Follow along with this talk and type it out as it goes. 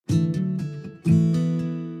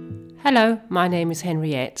Hello, my name is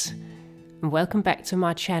Henriette and welcome back to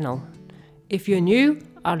my channel. If you're new,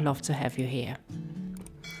 I'd love to have you here.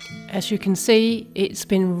 As you can see, it's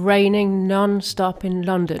been raining non-stop in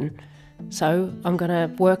London, so I'm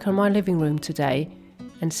gonna work on my living room today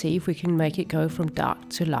and see if we can make it go from dark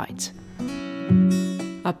to light.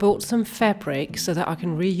 I bought some fabric so that I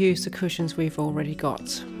can reuse the cushions we've already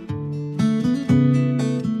got.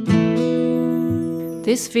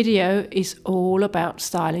 This video is all about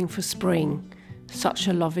styling for spring, such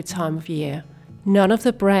a lovely time of year. None of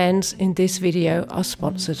the brands in this video are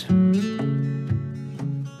sponsored.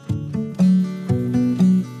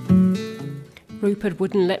 Rupert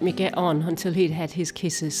wouldn't let me get on until he'd had his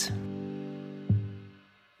kisses.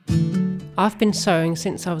 I've been sewing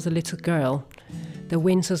since I was a little girl. The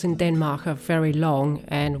winters in Denmark are very long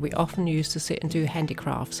and we often used to sit and do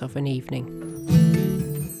handicrafts of an evening.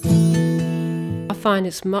 I find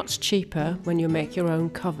it's much cheaper when you make your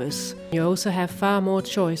own covers. You also have far more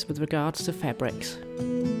choice with regards to fabrics.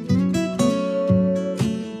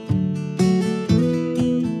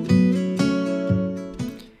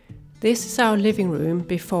 This is our living room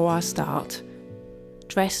before I start,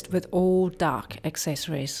 dressed with all dark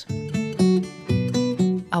accessories.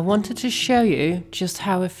 I wanted to show you just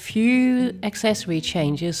how a few accessory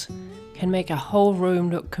changes can make a whole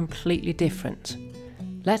room look completely different.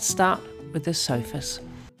 Let's start with the sofas.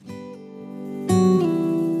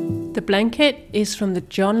 The blanket is from the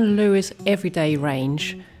John Lewis Everyday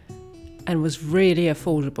range and was really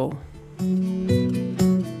affordable.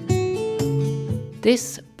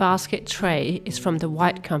 This basket tray is from the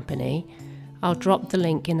White Company. I'll drop the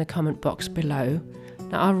link in the comment box below.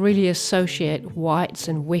 Now I really associate whites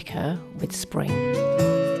and wicker with spring.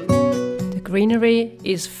 The greenery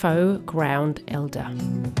is faux ground elder.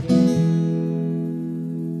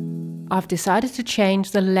 I've decided to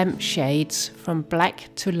change the lampshades from black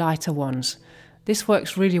to lighter ones. This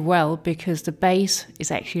works really well because the base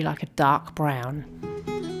is actually like a dark brown.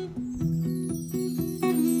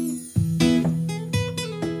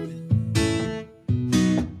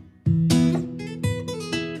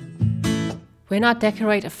 When I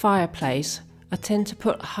decorate a fireplace, I tend to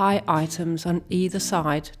put high items on either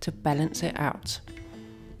side to balance it out.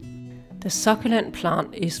 The succulent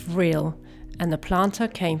plant is real, and the planter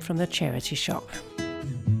came from the charity shop.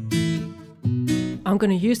 I'm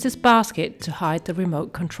going to use this basket to hide the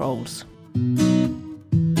remote controls.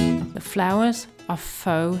 The flowers are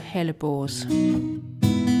faux hellebores.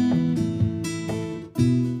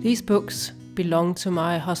 These books belong to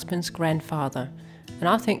my husband's grandfather, and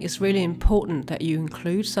I think it's really important that you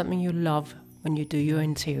include something you love when you do your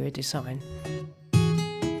interior design.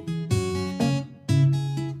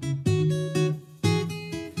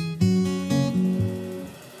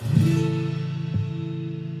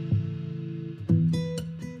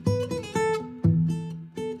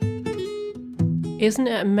 Isn't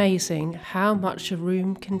it amazing how much a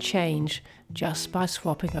room can change just by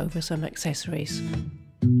swapping over some accessories?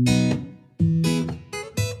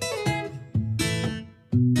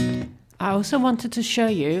 I also wanted to show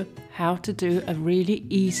you how to do a really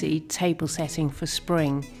easy table setting for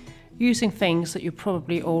spring, using things that you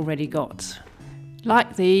probably already got.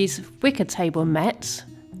 Like these wicker table mats,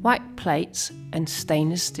 white plates and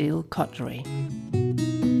stainless steel cutlery.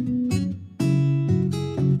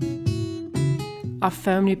 I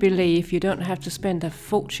firmly believe you don't have to spend a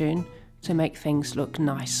fortune to make things look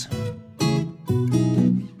nice.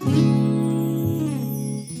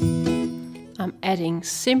 I'm adding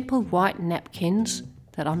simple white napkins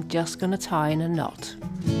that I'm just going to tie in a knot.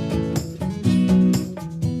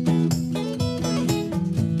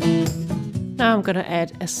 Now I'm going to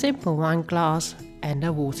add a simple wine glass and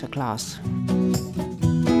a water glass.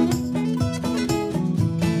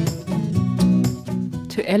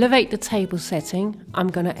 To elevate the table setting, I'm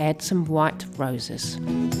going to add some white roses.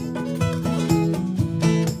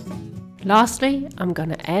 Lastly, I'm going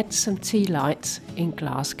to add some tea lights in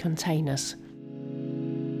glass containers.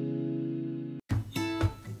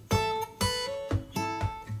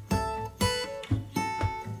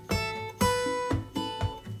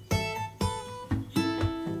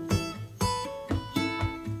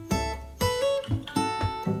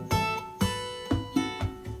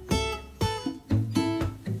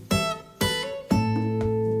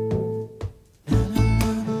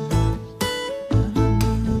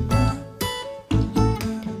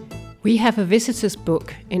 We have a visitor's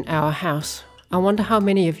book in our house. I wonder how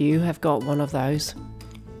many of you have got one of those.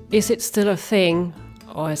 Is it still a thing,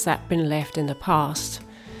 or has that been left in the past?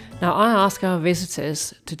 Now I ask our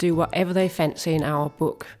visitors to do whatever they fancy in our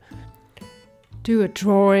book. Do a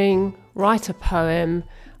drawing, write a poem,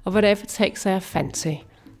 or whatever takes their fancy.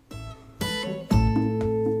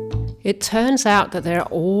 It turns out that they're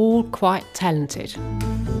all quite talented.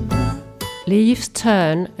 Leaves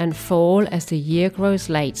turn and fall as the year grows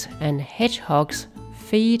late, and hedgehogs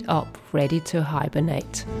feed up ready to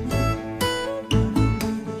hibernate.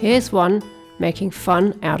 Here's one making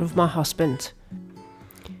fun out of my husband.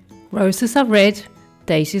 Roses are red,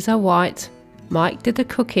 daisies are white, Mike did the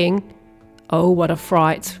cooking, oh what a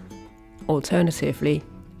fright. Alternatively,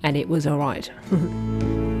 and it was alright.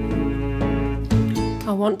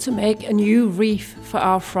 I want to make a new wreath for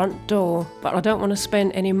our front door, but I don't want to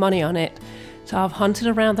spend any money on it, so I've hunted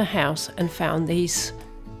around the house and found these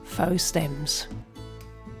faux stems.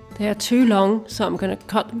 They are too long, so I'm going to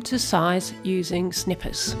cut them to size using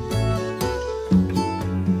snippers.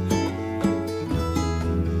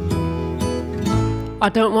 I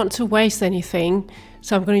don't want to waste anything,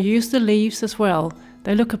 so I'm going to use the leaves as well.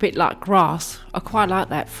 They look a bit like grass. I quite like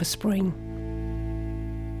that for spring.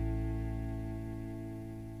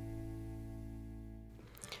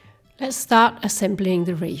 Let's start assembling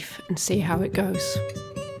the wreath and see how it goes.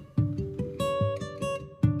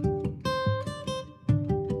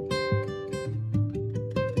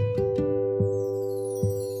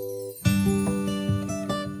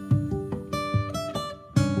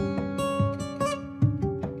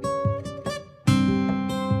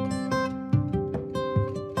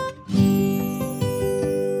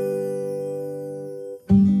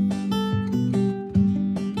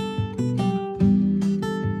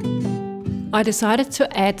 I decided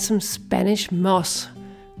to add some Spanish moss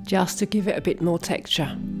just to give it a bit more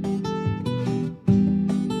texture.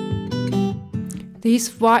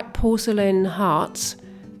 These white porcelain hearts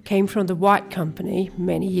came from the White Company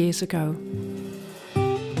many years ago.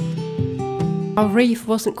 Our wreath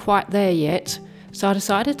wasn't quite there yet, so I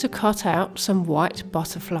decided to cut out some white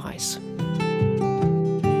butterflies.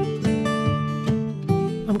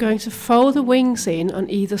 I'm going to fold the wings in on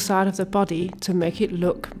either side of the body to make it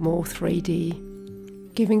look more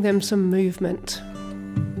 3D, giving them some movement.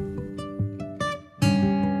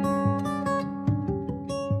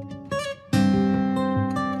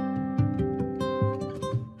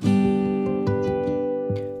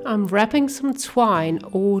 I'm wrapping some twine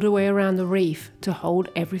all the way around the wreath to hold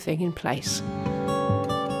everything in place.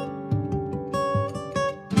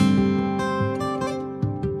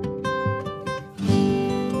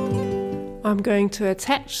 I'm going to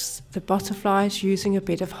attach the butterflies using a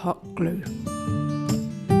bit of hot glue.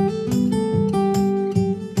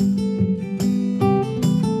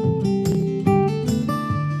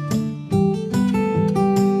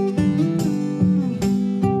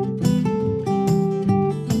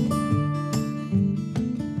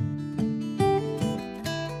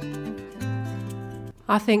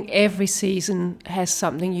 I think every season has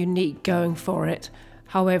something unique going for it.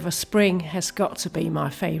 However, spring has got to be my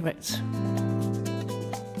favourite.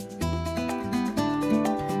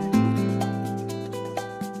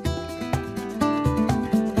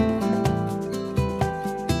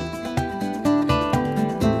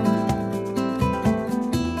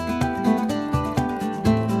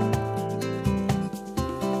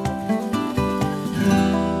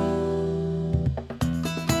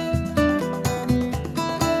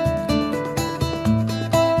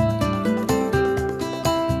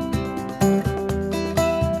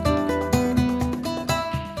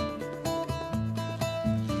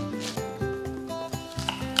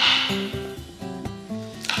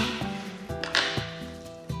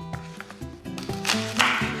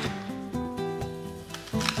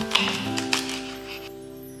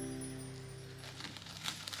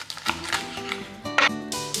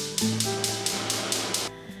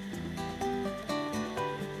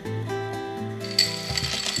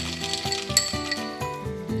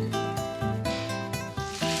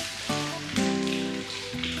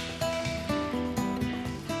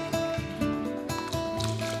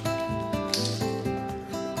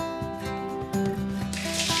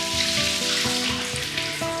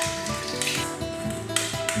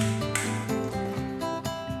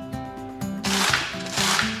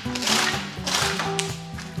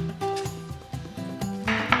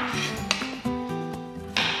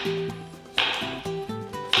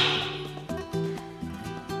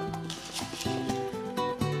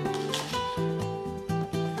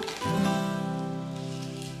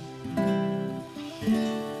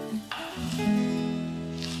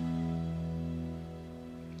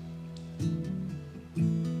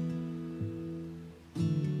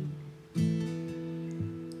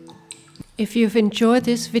 If you've enjoyed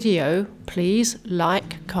this video, please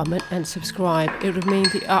like, comment and subscribe. It would mean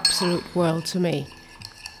the absolute world to me.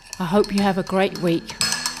 I hope you have a great week.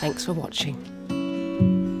 Thanks for watching.